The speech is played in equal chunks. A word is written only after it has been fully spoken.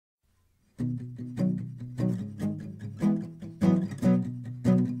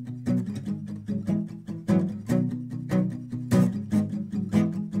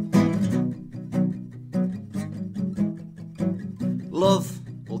Love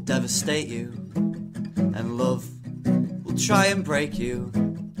will devastate you, and love will try and break you.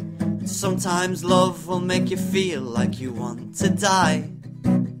 Sometimes love will make you feel like you want to die.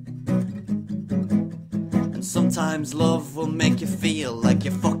 And sometimes love will make you feel like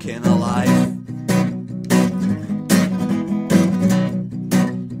you're fucking alive.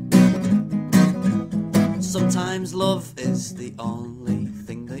 Sometimes love is the only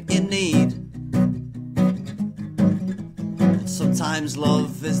thing that you need. And sometimes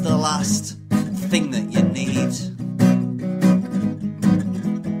love is the last thing that you need.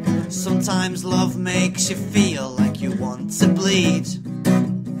 Sometimes love makes you feel like you want to bleed.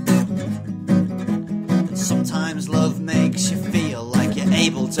 And sometimes love makes you feel like you're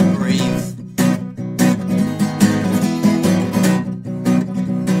able to breathe.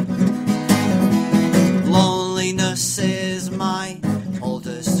 Loneliness is my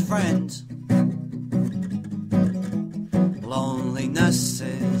oldest friend. Loneliness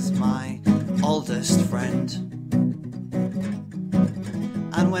is my oldest friend.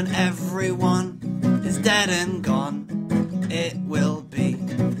 And when everyone is dead and gone, it will be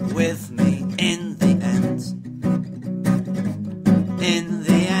with me in the end. In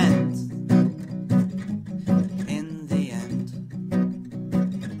the end. In the end.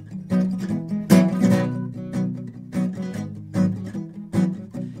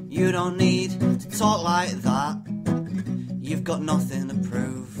 You don't need to talk like that. You've got nothing to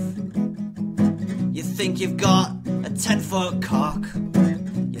prove. You think you've got a 10-foot cock.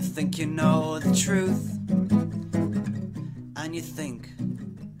 You think you know the truth. And you think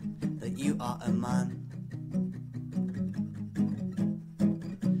that you are a man.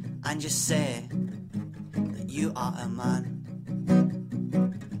 And you say that you are a man.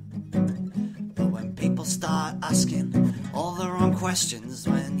 But when people start asking all the wrong questions,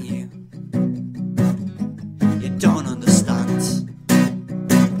 when you don't understand.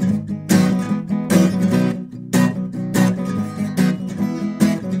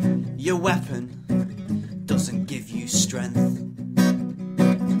 Your weapon doesn't give you strength.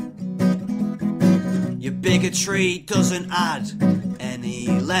 Your bigotry doesn't add any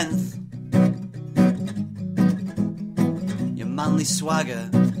length. Your manly swagger,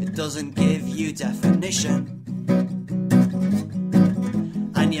 it doesn't give you definition.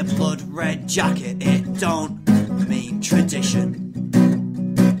 And your blood red jacket, it don't mean tradition.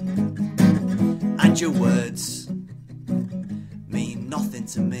 And your words mean nothing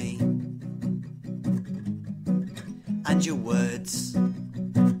to me. And your words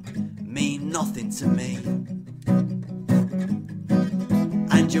mean nothing to me.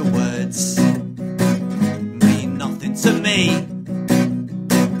 And your words mean nothing to me.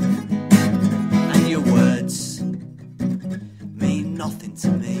 And your words mean nothing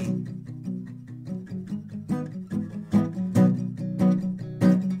to me.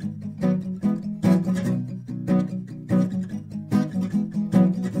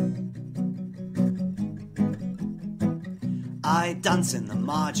 I dance in the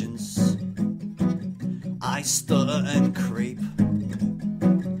margins. I stutter and creep.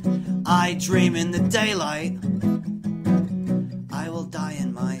 I dream in the daylight